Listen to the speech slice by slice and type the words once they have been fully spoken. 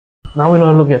Now we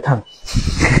want to look at your tongue.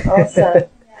 Also,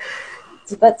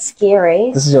 it's a bit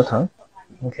scary. This is your tongue.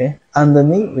 Okay.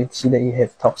 Underneath, we see that you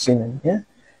have toxin in here.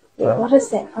 What is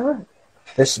that from?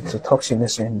 This is the toxin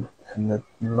that's in the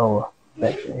lower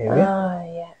back area.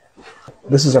 Oh, yeah.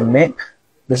 This is a map.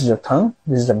 This is your tongue.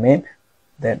 This is a map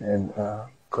that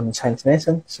called in Chinese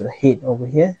medicine. So the head over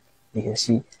here. You can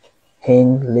see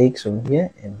hand, legs over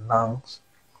here, and lungs,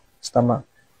 stomach,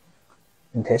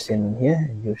 intestine in here,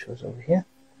 and uterus over here.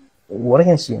 What I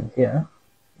can see in here,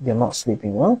 you're not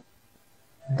sleeping well.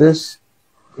 This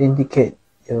indicate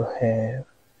you have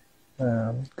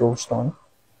gallstone.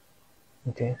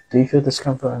 Okay. Do you feel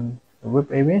discomfort in the rib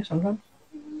area sometimes?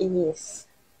 Yes.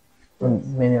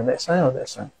 Mainly on that side or that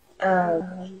side?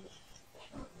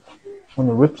 On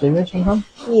the ribs area sometimes?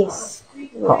 Yes.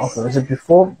 How often? Is it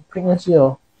before pregnancy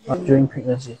or during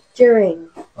pregnancy? During.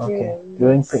 Okay.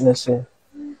 During pregnancy.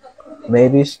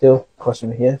 Maybe still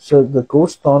causing here. So the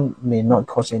gallstone may not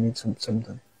cause any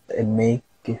symptom. It may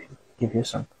give you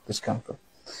some discomfort.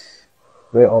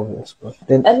 Very obvious.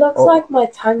 Then, it looks like my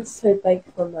tongue's too big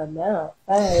for my mouth.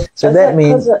 Eh? So that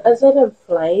means... Is it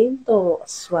inflamed or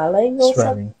swelling or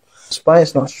something? Spine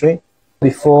is not straight.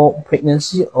 Before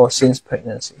pregnancy or since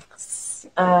pregnancy?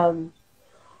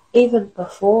 Even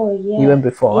before, yeah. Even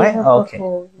before, right?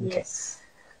 Before, yes.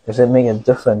 Does it make a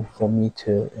difference for me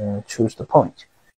to choose the point?